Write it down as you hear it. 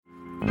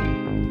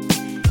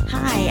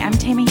Hi, I'm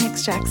Tammy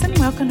Hicks Jackson.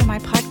 Welcome to my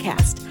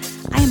podcast.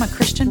 I am a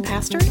Christian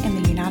pastor in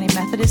the United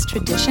Methodist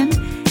tradition,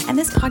 and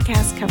this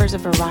podcast covers a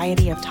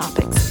variety of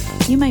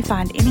topics. You may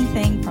find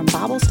anything from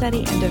Bible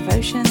study and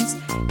devotions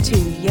to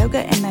yoga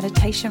and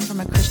meditation from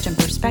a Christian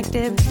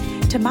perspective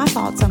to my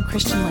thoughts on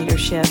Christian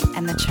leadership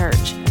and the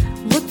church.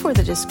 Look for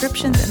the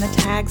descriptions and the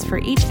tags for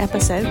each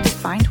episode to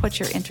find what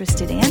you're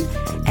interested in,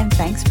 and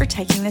thanks for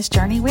taking this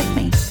journey with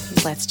me.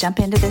 Let's jump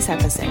into this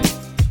episode.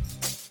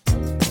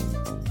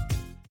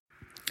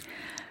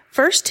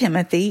 1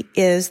 Timothy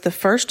is the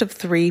first of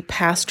three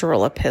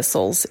pastoral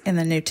epistles in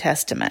the New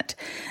Testament.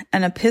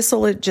 An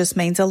epistle, it just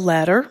means a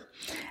letter,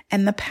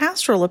 and the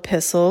pastoral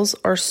epistles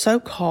are so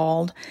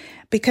called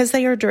because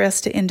they are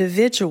addressed to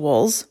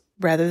individuals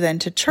rather than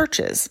to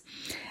churches.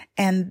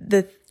 And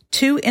the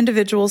two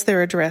individuals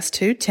they're addressed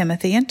to,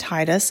 Timothy and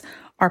Titus,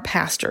 are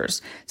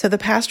pastors. So the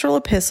pastoral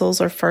epistles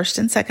are 1st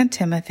and 2nd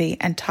Timothy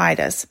and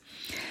Titus.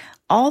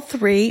 All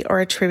three are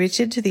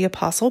attributed to the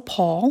Apostle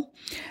Paul,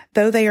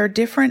 though they are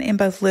different in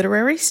both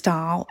literary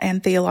style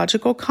and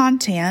theological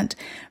content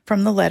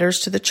from the letters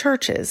to the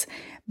churches.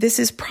 This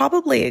is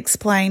probably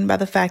explained by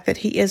the fact that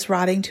he is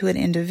writing to an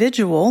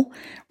individual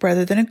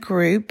rather than a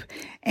group,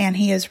 and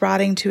he is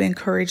writing to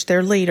encourage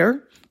their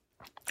leader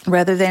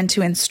rather than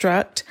to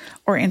instruct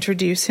or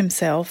introduce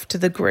himself to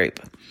the group.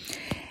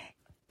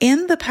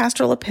 In the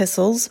pastoral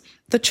epistles,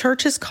 the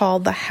church is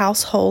called the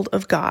household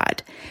of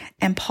God,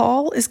 and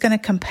Paul is going to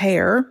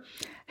compare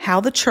how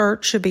the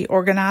church should be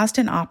organized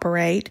and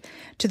operate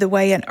to the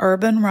way an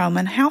urban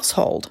Roman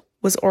household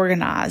was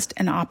organized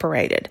and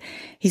operated.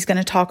 He's going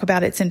to talk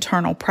about its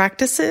internal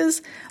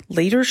practices,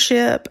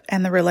 leadership,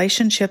 and the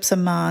relationships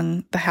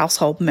among the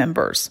household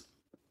members.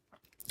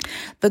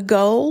 The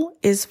goal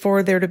is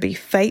for there to be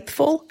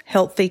faithful,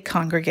 healthy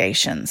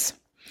congregations.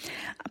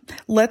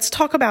 Let's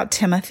talk about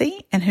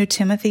Timothy and who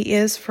Timothy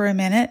is for a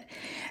minute.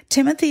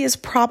 Timothy is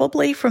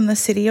probably from the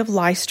city of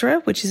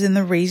Lystra, which is in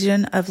the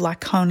region of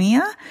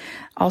Laconia,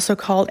 also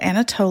called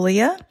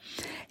Anatolia.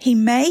 He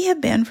may have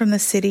been from the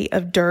city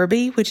of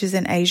Derbe, which is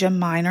in Asia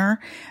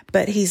Minor,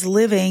 but he's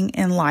living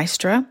in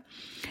Lystra.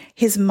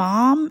 His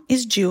mom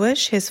is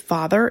Jewish. His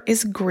father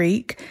is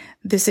Greek.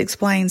 This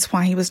explains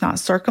why he was not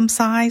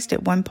circumcised.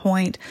 At one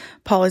point,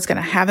 Paul is going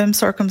to have him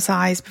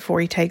circumcised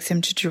before he takes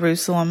him to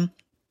Jerusalem.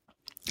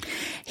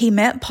 He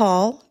met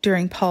Paul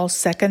during Paul's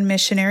second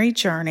missionary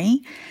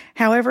journey.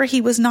 However,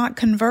 he was not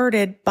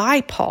converted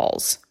by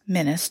Paul's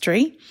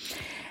ministry.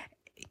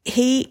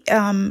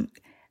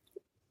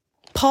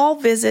 Paul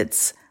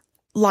visits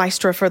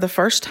Lystra for the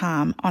first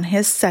time on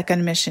his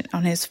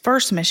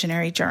first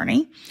missionary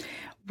journey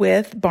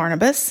with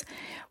Barnabas.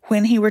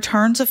 When he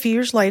returns a few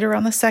years later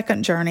on the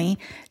second journey,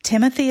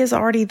 Timothy is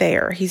already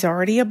there. He's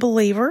already a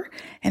believer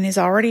and is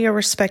already a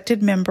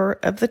respected member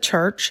of the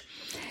church.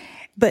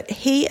 But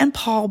he and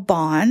Paul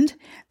bond.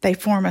 They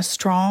form a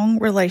strong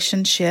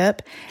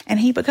relationship, and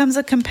he becomes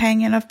a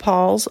companion of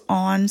Paul's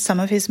on some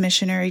of his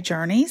missionary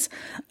journeys,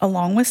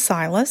 along with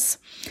Silas.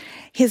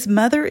 His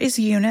mother is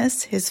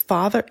Eunice. His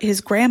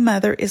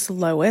grandmother is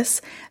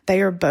Lois. They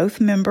are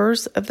both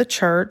members of the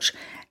church,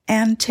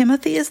 and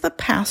Timothy is the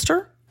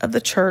pastor of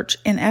the church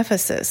in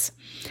Ephesus.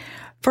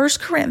 1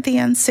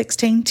 Corinthians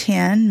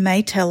 16:10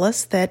 may tell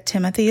us that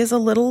Timothy is a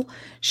little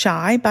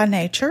shy by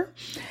nature.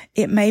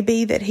 It may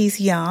be that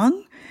he's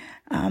young,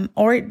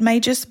 or it may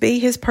just be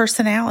his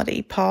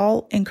personality.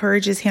 Paul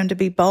encourages him to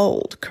be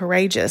bold,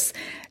 courageous,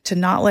 to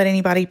not let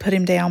anybody put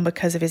him down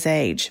because of his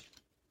age.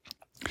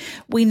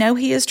 We know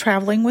he is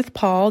traveling with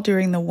Paul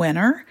during the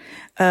winter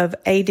of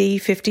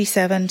AD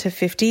 57 to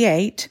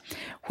 58,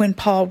 when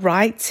Paul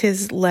writes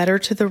his letter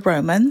to the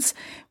Romans,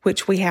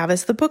 which we have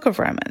as the book of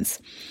Romans.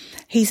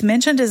 He's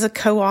mentioned as a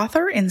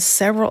co-author in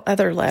several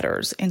other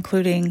letters,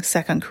 including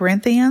 2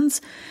 Corinthians,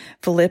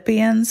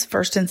 Philippians,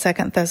 1st and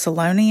 2nd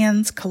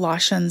Thessalonians,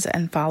 Colossians,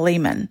 and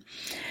Philemon.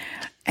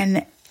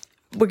 And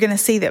we're going to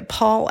see that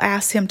Paul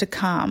asks him to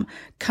come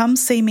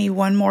see me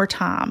one more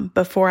time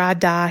before I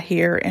die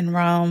here in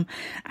Rome.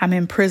 I'm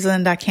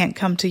imprisoned. I can't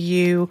come to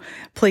you.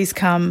 Please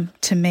come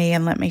to me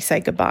and let me say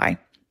goodbye.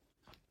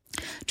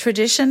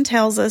 Tradition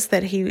tells us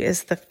that he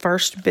is the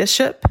first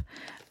bishop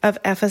of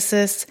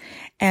Ephesus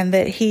and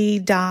that he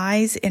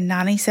dies in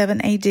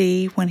 97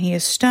 AD when he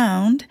is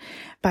stoned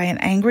by an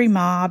angry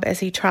mob as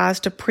he tries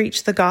to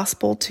preach the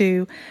gospel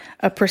to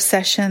a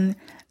procession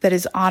that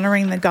is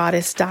honoring the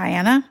goddess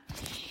Diana.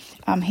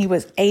 He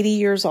was 80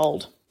 years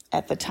old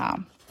at the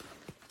time.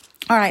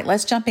 All right,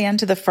 let's jump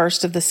into the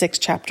first of the 6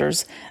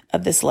 chapters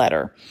of this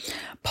letter.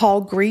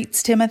 Paul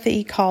greets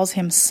Timothy, calls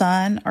him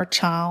son or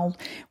child,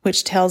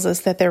 which tells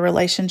us that their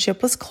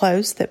relationship was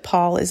close, that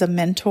Paul is a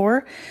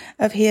mentor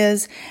of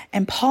his,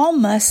 and Paul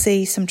must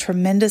see some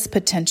tremendous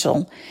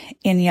potential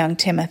in young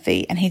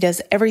Timothy, and he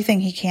does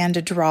everything he can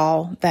to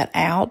draw that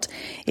out.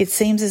 It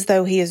seems as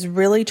though he is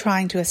really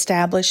trying to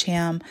establish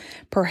him,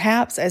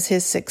 perhaps as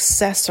his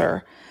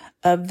successor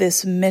of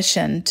this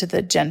mission to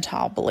the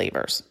Gentile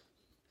believers.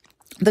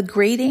 The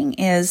greeting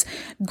is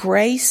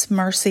grace,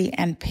 mercy,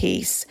 and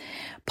peace.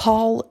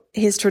 Paul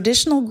his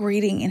traditional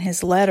greeting in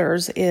his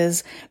letters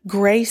is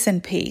grace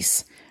and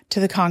peace to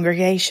the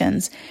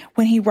congregations.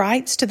 When he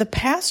writes to the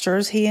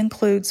pastors, he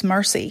includes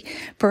mercy.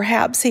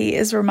 Perhaps he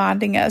is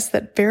reminding us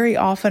that very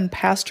often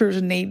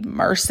pastors need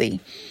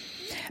mercy.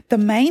 The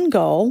main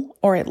goal,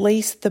 or at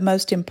least the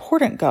most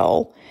important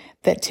goal,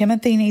 that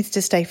Timothy needs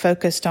to stay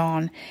focused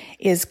on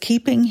is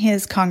keeping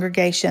his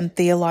congregation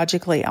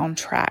theologically on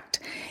track.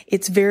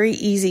 It's very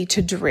easy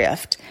to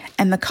drift,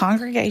 and the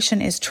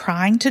congregation is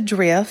trying to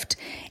drift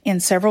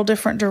in several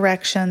different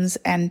directions,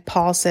 and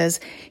Paul says,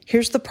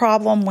 here's the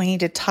problem, we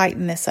need to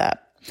tighten this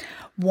up.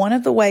 One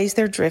of the ways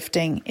they're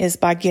drifting is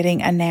by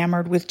getting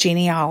enamored with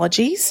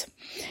genealogies.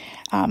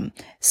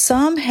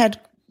 Some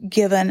had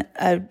given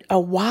a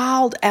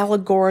wild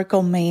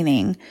allegorical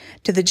meaning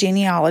to the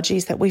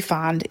genealogies that we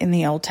find in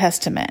the Old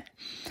Testament.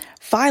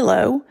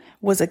 Philo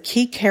was a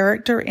key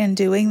character in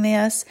doing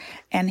this,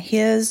 and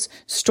his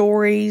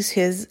stories,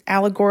 his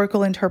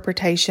allegorical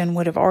interpretation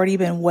would have already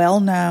been well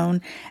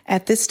known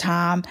at this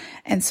time,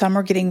 and some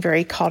are getting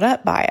very caught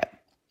up by it.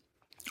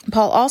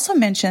 Paul also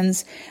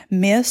mentions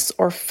myths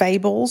or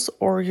fables,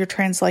 or your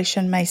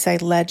translation may say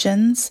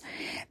legends.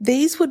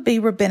 These would be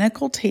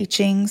rabbinical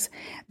teachings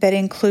that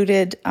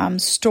included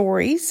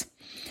stories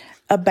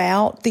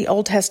about the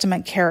Old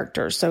Testament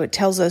characters. So it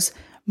tells us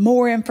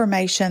more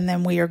information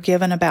than we are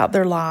given about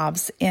their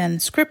lives in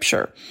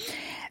Scripture.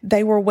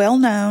 They were well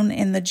known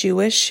in the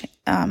Jewish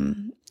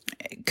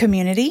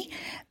community.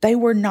 They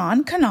were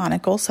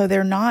non-canonical, so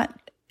they're not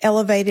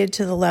elevated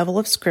to the level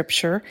of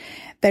Scripture.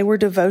 They were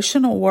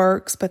devotional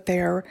works, but they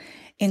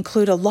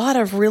include a lot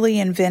of really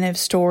inventive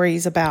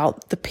stories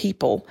about the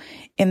people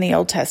in the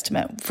Old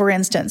Testament. For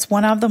instance,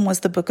 one of them was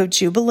the Book of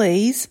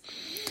Jubilees,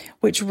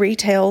 which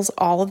retells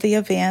all of the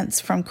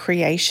events from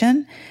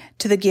creation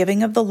to the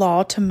giving of the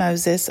law to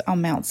Moses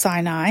on Mount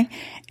Sinai,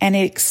 and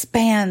it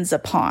expands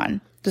upon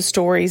the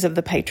stories of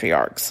the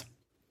patriarchs.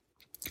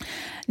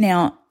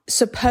 Now,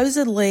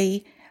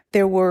 supposedly,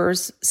 there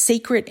was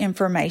secret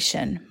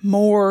information,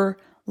 more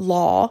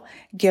law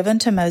given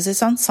to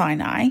Moses on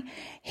Sinai.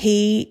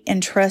 He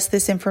entrusts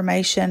this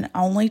information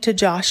only to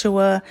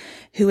Joshua,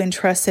 who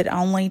entrusts it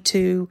only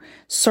to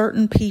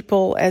certain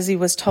people as he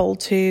was told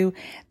to.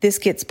 This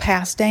gets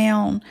passed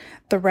down.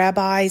 The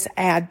rabbis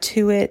add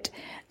to it.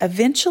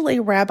 Eventually,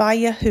 Rabbi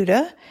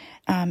Yehuda,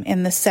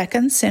 in the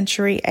 2nd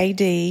century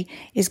AD,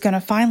 is going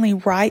to finally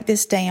write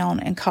this down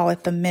and call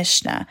it the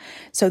Mishnah.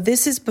 So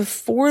this is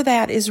before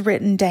that is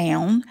written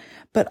down,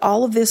 but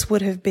all of this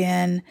would have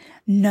been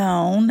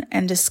known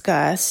and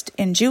discussed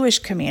in Jewish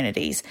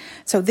communities.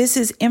 So this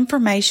is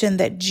information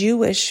that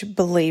Jewish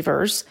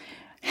believers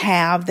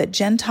have that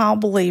Gentile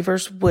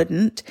believers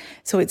wouldn't.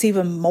 So it's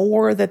even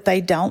more that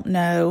they don't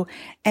know.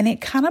 And it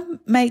kind of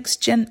makes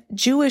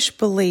Jewish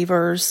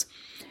believers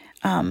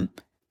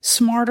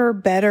smarter,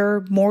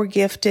 better, more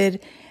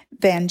gifted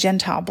than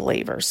Gentile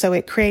believers. So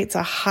it creates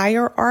a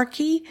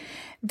hierarchy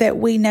that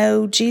we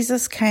know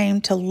Jesus came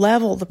to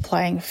level the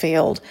playing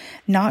field,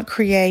 not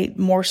create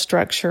more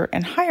structure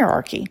and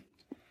hierarchy.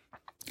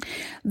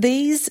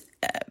 These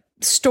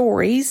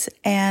stories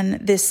and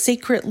this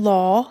secret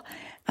law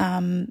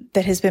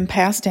that has been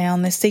passed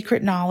down, this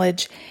secret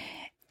knowledge,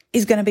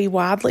 is going to be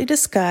widely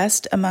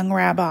discussed among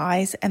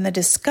rabbis, and the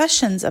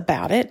discussions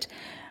about it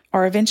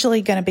are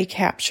eventually going to be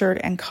captured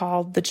and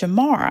called the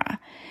Gemara.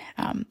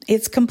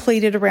 It's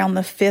completed around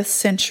the 5th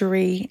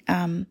century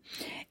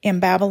in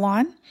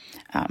Babylon.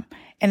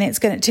 And it's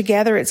going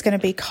to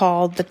be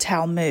called the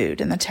Talmud.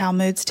 And the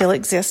Talmud still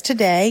exists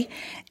today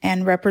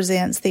and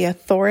represents the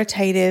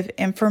authoritative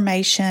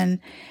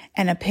information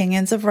and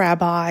opinions of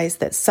rabbis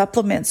that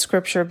supplement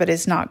Scripture, but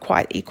is not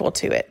quite equal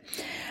to it.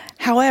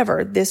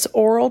 However, this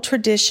oral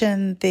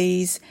tradition,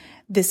 this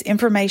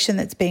information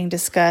that's being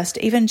discussed,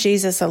 even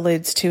Jesus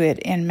alludes to it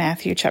in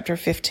Matthew chapter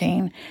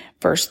 15,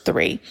 verse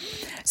 3.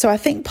 So I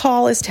think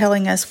Paul is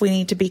telling us we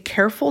need to be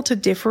careful to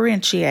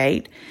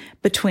differentiate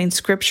between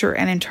Scripture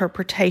and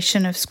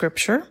interpretation of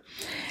Scripture,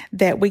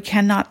 that we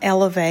cannot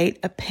elevate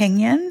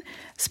opinion,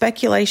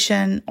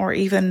 speculation, or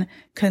even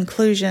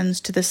conclusions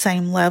to the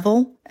same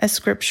level as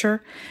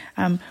Scripture.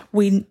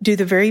 We do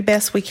the very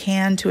best we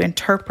can to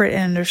interpret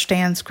and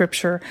understand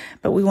Scripture,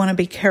 but we want to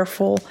be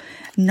careful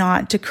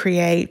not to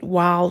create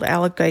wild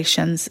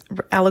allegories,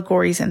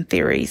 and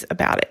theories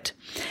about it.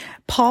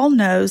 Paul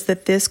knows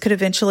that this could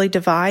eventually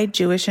divide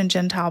Jewish and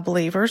Gentile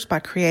believers by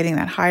creating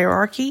that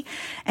hierarchy,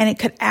 and it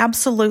could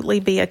absolutely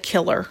be a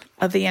killer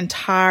of the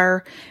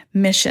entire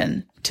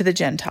mission to the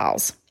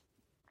Gentiles.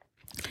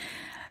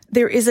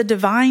 There is a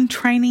divine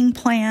training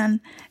plan,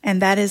 and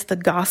that is the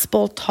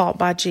gospel taught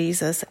by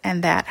Jesus,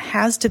 and that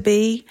has to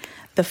be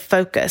the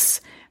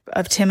focus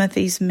of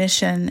Timothy's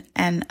mission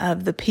and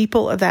of the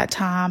people of that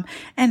time,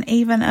 and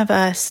even of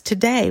us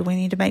today. We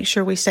need to make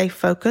sure we stay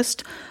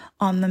focused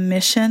on the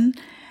mission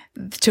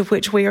to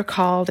which we are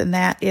called, and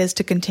that is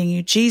to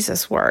continue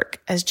Jesus'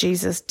 work as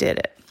Jesus did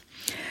it.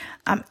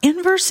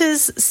 In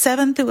verses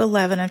 7 through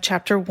 11 of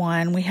chapter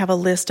 1, we have a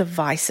list of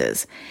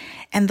vices,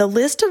 and the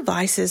list of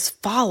vices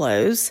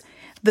follows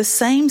the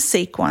same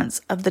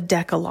sequence of the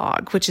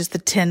Decalogue, which is the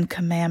 10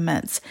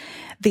 Commandments.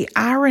 The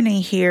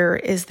irony here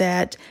is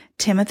that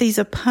Timothy's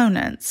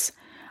opponents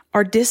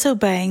are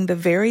disobeying the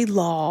very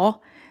law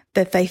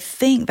that they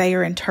think they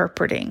are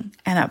interpreting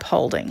and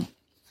upholding.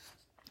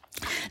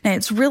 Now,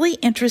 it's really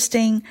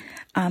interesting,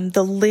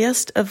 the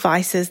list of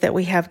vices that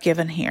we have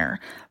given here.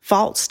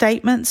 False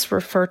statements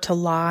refer to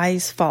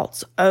lies.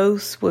 False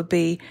oaths would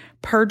be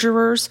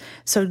perjurers.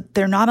 So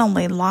they're not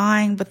only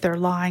lying, but they're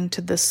lying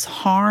to the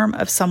harm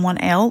of someone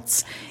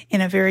else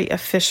in a very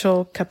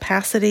official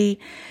capacity.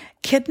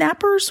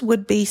 Kidnappers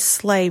would be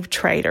slave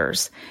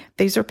traders.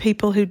 These are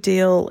people who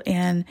deal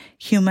in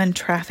human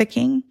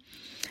trafficking.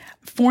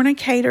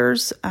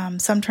 Fornicators,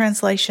 some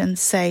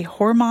translations say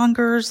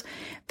whoremongers.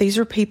 These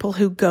are people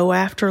who go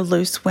after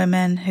loose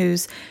women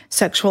whose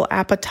sexual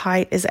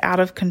appetite is out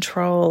of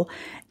control.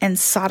 And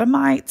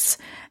sodomites,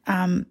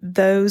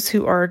 those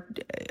who are,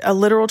 a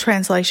literal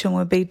translation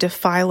would be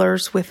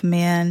defilers with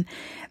men.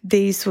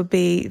 These would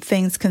be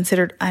things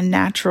considered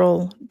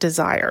unnatural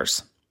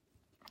desires.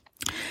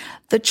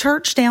 The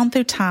church down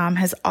through time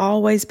has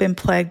always been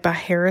plagued by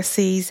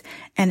heresies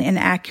and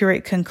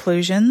inaccurate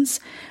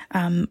conclusions.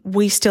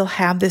 We still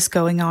have this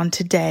going on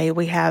today.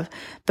 We have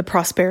the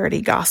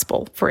prosperity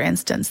gospel, for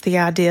instance, the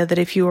idea that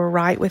if you are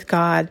right with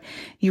God,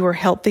 you are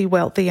healthy,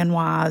 wealthy, and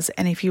wise.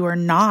 And if you are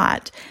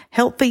not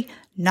healthy,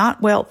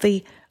 not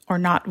wealthy, or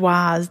not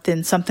wise,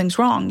 then something's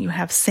wrong. You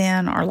have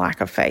sin or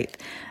lack of faith.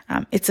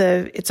 It's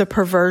a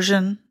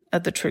perversion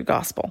of the true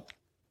gospel.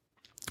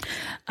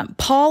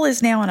 Paul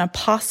is now an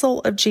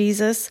apostle of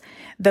Jesus,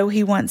 though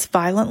he once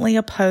violently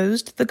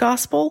opposed the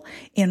gospel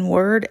in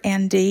word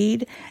and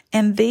deed.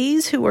 And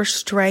these who are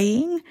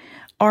straying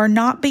are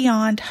not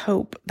beyond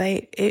hope.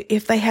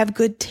 If they have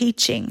good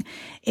teaching,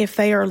 if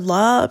they are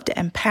loved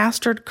and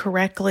pastored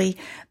correctly,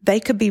 they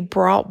could be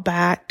brought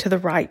back to the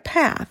right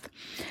path.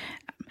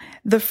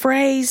 The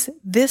phrase,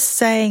 "this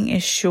saying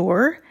is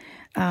sure,"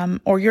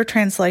 or your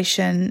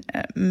translation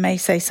may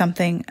say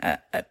something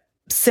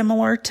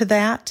similar to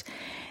that,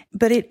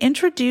 but it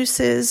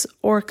introduces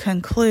or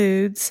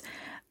concludes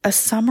a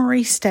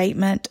summary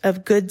statement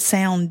of good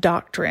sound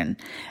doctrine.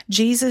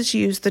 Jesus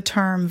used the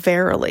term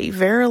verily.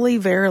 Verily,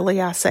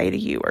 verily, I say to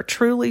you, or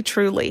truly,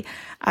 truly,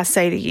 I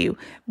say to you,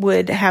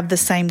 would have the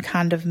same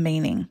kind of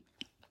meaning.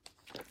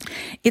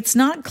 It's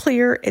not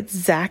clear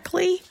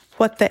exactly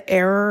what the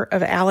error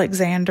of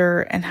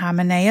Alexander and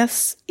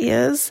Hymenaeus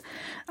is.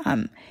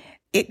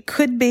 It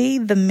could be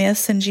the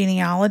myths and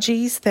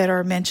genealogies that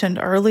are mentioned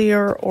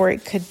earlier, or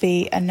it could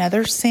be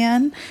another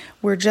sin.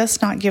 We're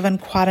just not given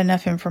quite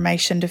enough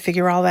information to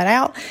figure all that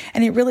out.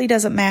 And it really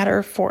doesn't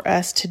matter for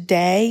us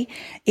today.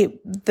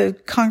 The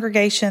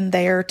congregation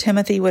there,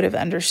 Timothy would have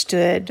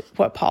understood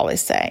what Paul is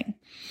saying.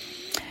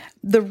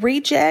 The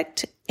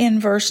reject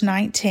in verse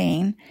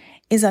 19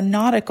 is a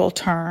nautical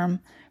term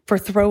for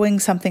throwing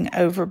something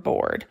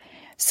overboard.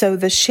 So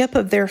the ship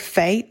of their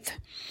faith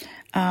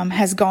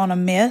has gone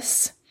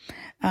amiss.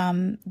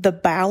 The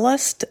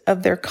ballast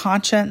of their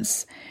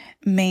conscience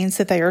means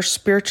that they are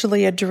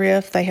spiritually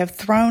adrift. They have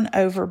thrown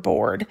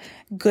overboard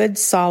good,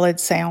 solid,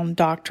 sound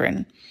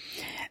doctrine.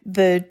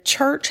 The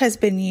church has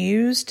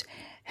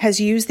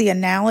used the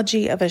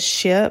analogy of a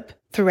ship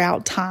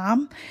throughout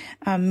time.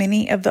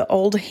 Many of the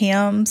old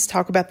hymns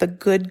talk about the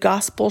good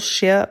gospel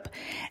ship.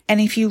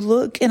 And if you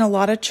look in a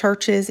lot of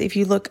churches, if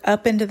you look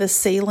up into the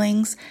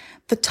ceilings,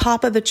 the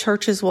top of the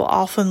churches will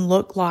often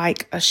look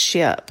like a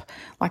ship,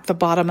 like the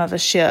bottom of a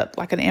ship,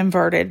 like an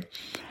inverted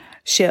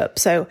ship.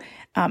 So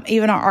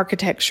even our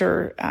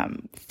architecture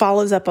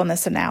follows up on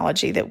this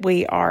analogy that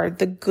we are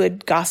the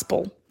good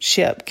gospel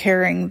ship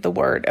carrying the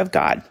word of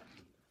God.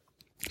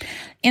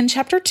 In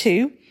chapter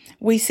 2,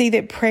 we see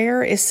that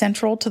prayer is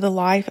central to the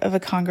life of a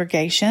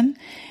congregation.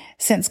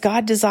 Since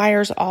God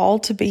desires all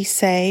to be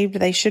saved,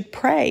 they should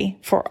pray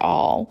for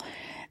all.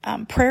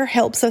 Prayer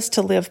helps us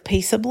to live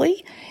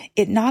peaceably.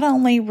 It not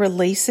only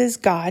releases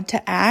God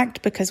to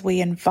act because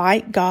we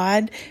invite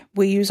God,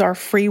 we use our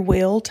free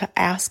will to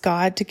ask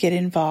God to get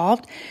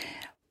involved,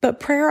 but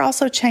prayer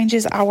also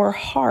changes our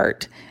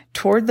heart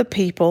toward the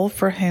people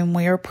for whom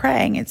we are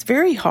praying. It's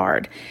very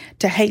hard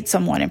to hate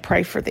someone and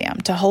pray for them,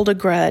 to hold a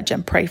grudge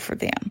and pray for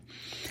them.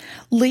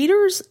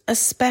 Leaders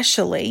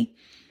especially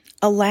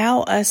allow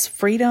us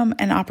freedom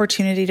and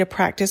opportunity to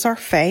practice our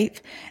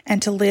faith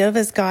and to live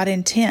as God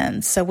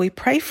intends. So we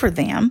pray for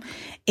them,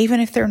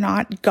 even if they're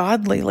not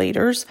godly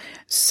leaders,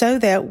 so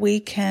that we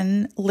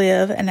can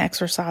live and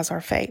exercise our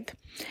faith.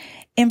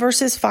 In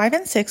verses 5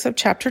 and 6 of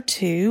chapter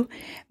 2,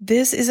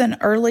 this is an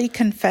early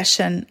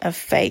confession of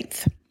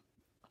faith.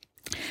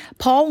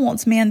 Paul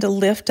wants men to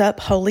lift up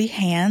holy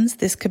hands.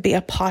 This could be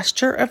a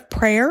posture of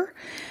prayer,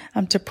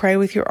 to pray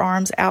with your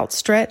arms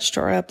outstretched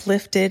or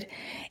uplifted.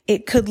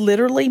 It could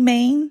literally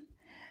mean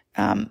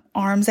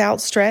arms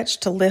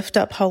outstretched to lift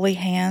up holy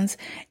hands.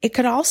 It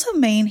could also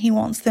mean he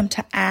wants them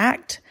to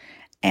act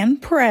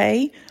and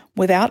pray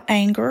without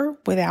anger,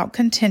 without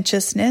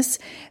contentiousness.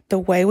 The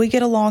way we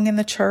get along in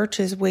the church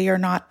is we are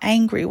not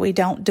angry. We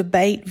don't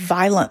debate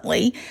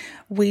violently.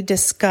 We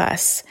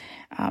discuss.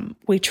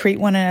 We treat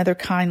one another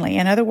kindly.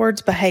 In other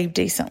words, behave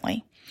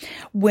decently.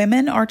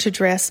 Women are to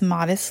dress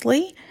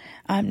modestly,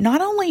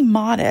 not only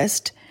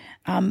modest,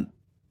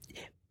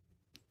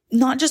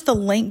 not just the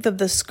length of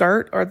the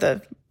skirt or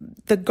the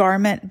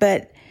garment,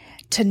 but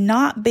to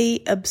not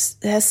be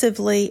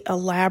obsessively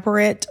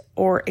elaborate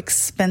or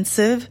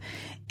expensive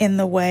in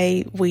the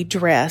way we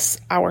dress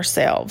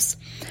ourselves.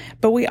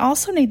 But we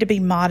also need to be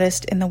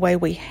modest in the way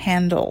we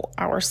handle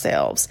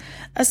ourselves,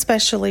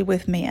 especially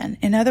with men.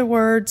 In other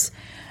words,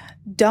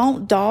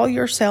 don't doll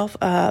yourself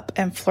up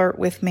and flirt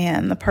with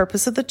men. The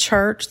purpose of the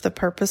church, the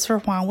purpose for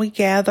why we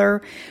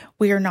gather,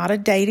 we are not a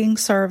dating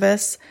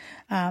service.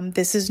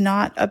 This is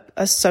not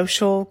a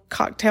social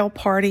cocktail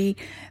party.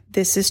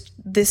 This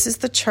is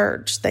the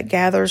church that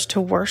gathers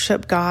to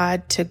worship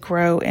God, to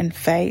grow in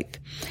faith.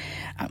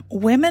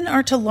 Women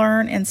are to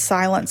learn in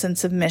silence and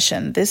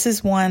submission. This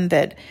is one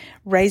that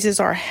raises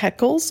our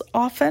heckles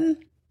often.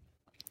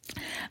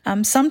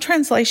 Some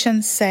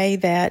translations say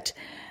that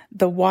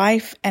the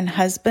wife and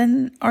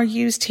husband are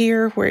used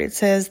here, where it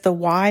says the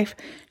wife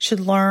should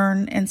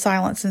learn in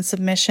silence and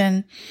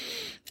submission.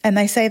 And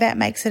they say that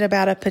makes it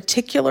about a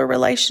particular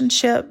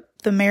relationship,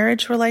 the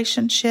marriage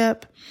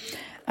relationship.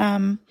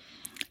 In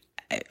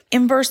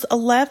verse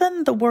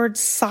 11, the word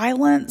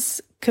silence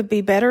could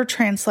be better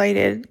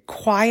translated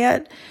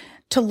quiet,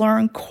 to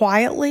learn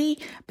quietly,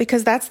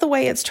 because that's the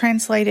way it's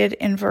translated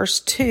in verse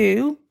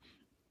 2.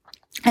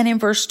 And in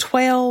verse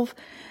 12,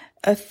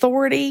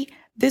 authority,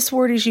 this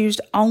word is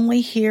used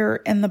only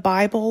here in the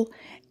Bible.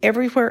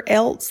 Everywhere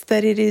else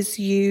that it is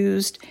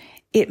used,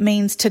 it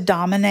means to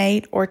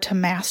dominate or to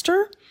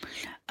master.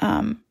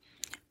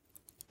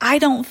 I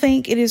don't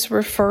think it is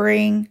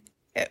referring,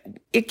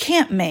 it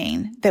can't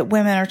mean that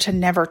women are to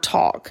never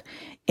talk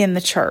in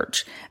the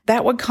church.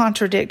 That would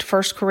contradict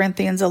 1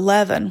 Corinthians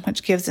 11,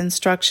 which gives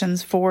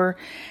instructions for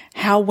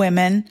how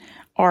women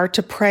are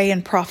to pray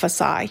and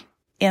prophesy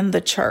in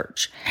the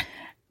church.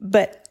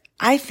 But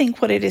I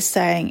think what it is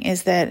saying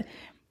is that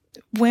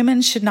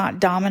women should not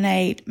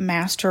dominate,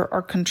 master,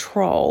 or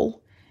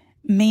control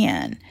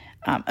men,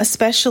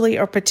 especially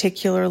or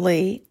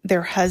particularly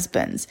their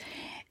husbands.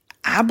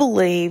 I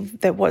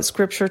believe that what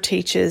Scripture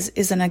teaches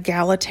is an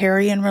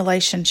egalitarian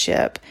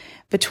relationship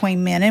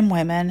between men and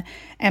women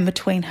and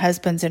between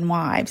husbands and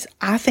wives.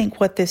 I think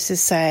what this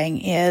is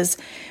saying is,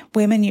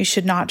 women, you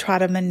should not try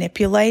to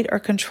manipulate or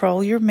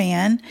control your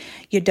men.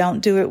 You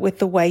don't do it with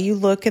the way you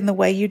look and the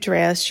way you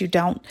dress. You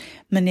don't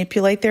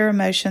manipulate their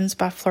emotions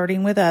by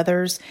flirting with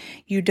others.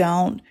 You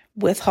don't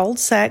withhold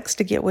sex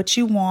to get what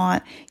you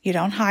want. You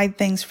don't hide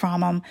things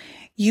from them.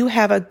 You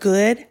have a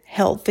good,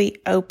 healthy,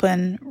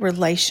 open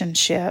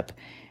relationship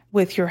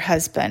with your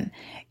husband.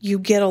 You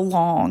get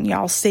along.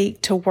 Y'all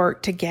seek to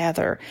work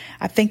together.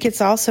 I think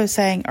it's also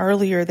saying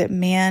earlier that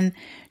men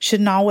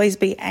shouldn't always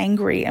be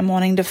angry and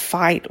wanting to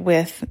fight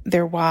with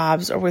their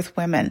wives or with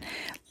women.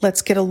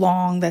 Let's get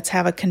along. Let's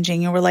have a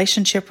congenial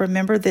relationship.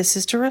 Remember, this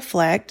is to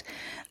reflect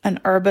an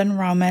urban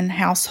Roman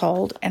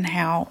household and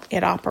how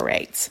it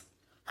operates.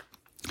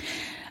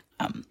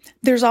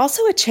 There's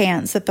also a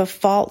chance that the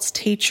false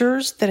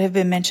teachers that have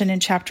been mentioned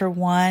in chapter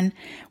 1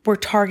 were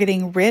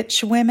targeting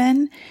rich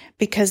women,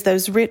 because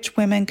those rich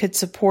women could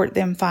support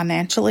them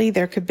financially.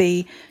 There could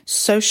be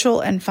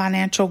social and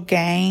financial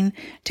gain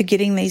to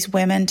getting these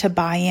women to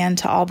buy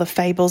into all the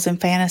fables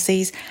and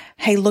fantasies.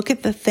 Hey, look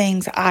at the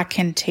things I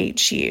can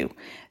teach you.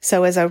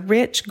 So as a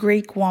rich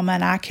Greek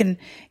woman, I can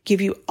give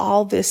you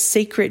all this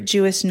secret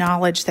Jewish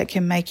knowledge that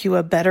can make you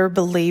a better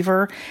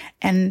believer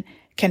and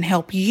can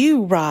help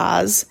you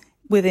rise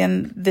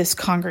within this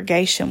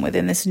congregation,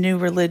 within this new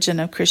religion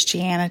of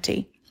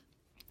Christianity.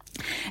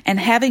 And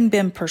having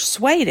been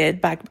persuaded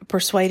by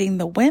persuading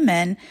the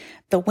women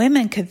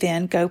could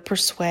then go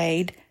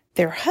persuade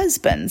their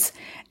husbands.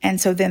 And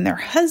so then their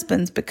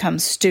husbands become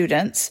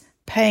students,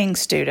 paying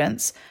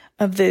students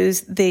of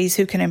these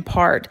who can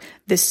impart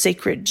this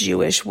secret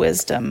Jewish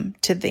wisdom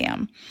to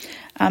them.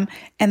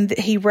 And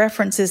he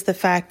references the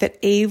fact that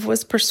Eve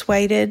was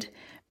persuaded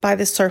by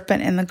the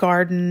serpent in the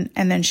garden,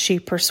 and then she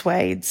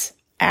persuades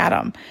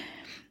Adam.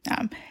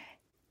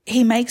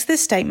 He makes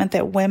this statement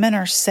that women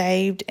are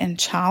saved in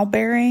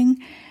childbearing.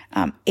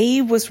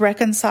 Eve was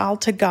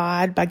reconciled to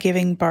God by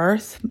giving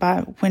birth,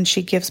 when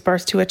she gives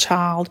birth to a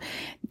child.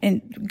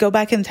 And go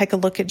back and take a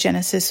look at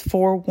Genesis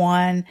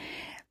 4:1.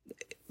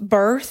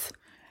 Birth,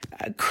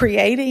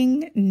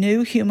 creating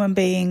new human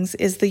beings,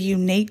 is the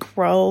unique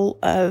role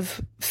of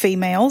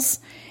females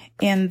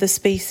in the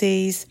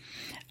species.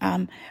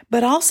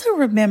 But also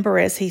remember,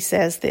 as he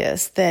says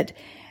this, that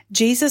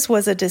Jesus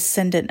was a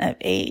descendant of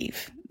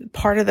Eve.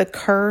 Part of the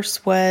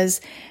curse was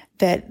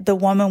that the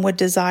woman would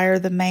desire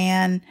the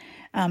man,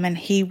 and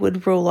he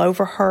would rule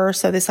over her.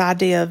 So this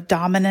idea of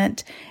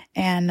dominant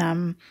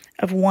and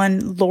of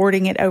one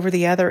lording it over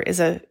the other is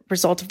a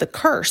result of the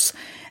curse.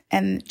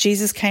 And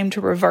Jesus came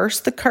to reverse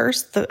the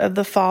curse of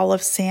the fall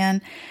of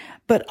sin.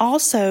 But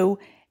also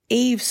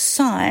Eve's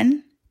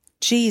son,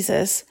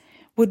 Jesus,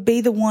 would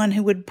be the one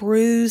who would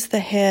bruise the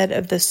head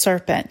of the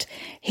serpent.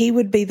 He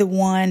would be the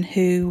one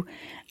who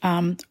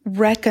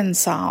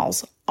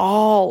reconciles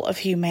all of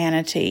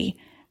humanity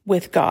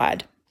with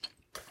God.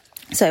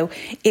 So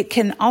it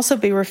can also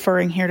be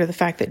referring here to the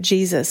fact that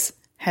Jesus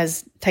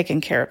has taken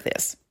care of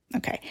this.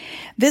 Okay.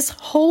 This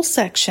whole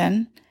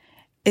section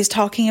is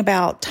talking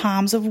about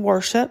times of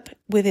worship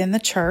within the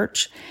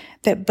church,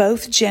 that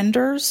both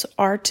genders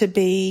are to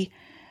be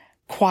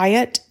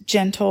quiet,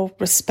 gentle,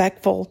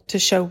 respectful, to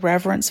show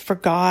reverence for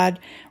God,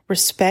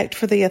 respect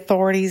for the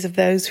authorities of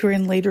those who are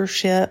in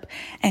leadership,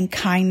 and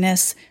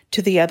kindness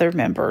to the other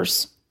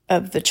members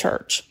of the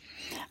church.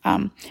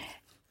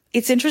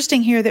 It's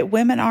interesting here that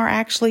women are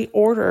actually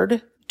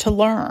ordered to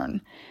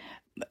learn.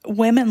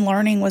 Women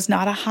learning was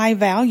not a high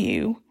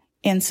value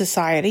in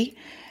society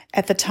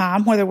at the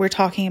time, whether we're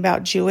talking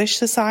about Jewish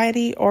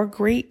society or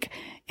Greek,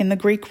 in the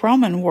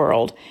Greek-Roman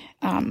world.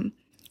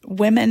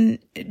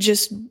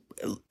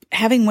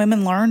 Having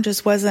women learn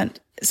just wasn't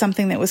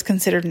something that was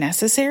considered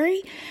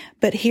necessary.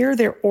 But here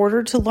they're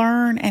ordered to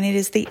learn, and it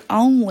is the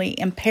only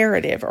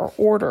imperative or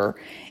order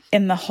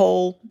in the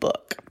whole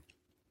book.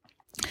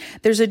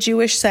 There's a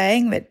Jewish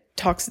saying that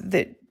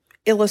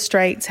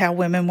illustrates how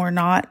women were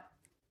not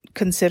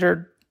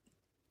considered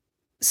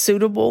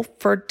suitable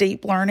for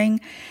deep learning.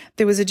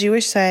 There was a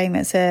Jewish saying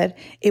that said,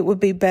 it would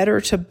be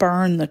better to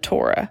burn the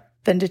Torah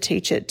than to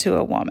teach it to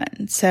a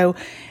woman. So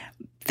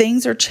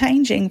things are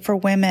changing for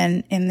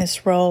women in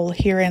this role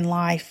here in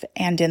life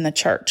and in the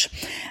church.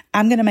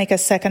 I'm going to make a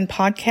second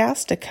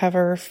podcast to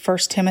cover 1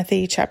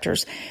 Timothy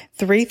chapters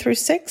 3 through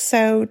 6.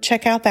 So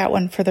check out that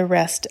one for the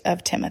rest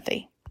of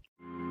Timothy.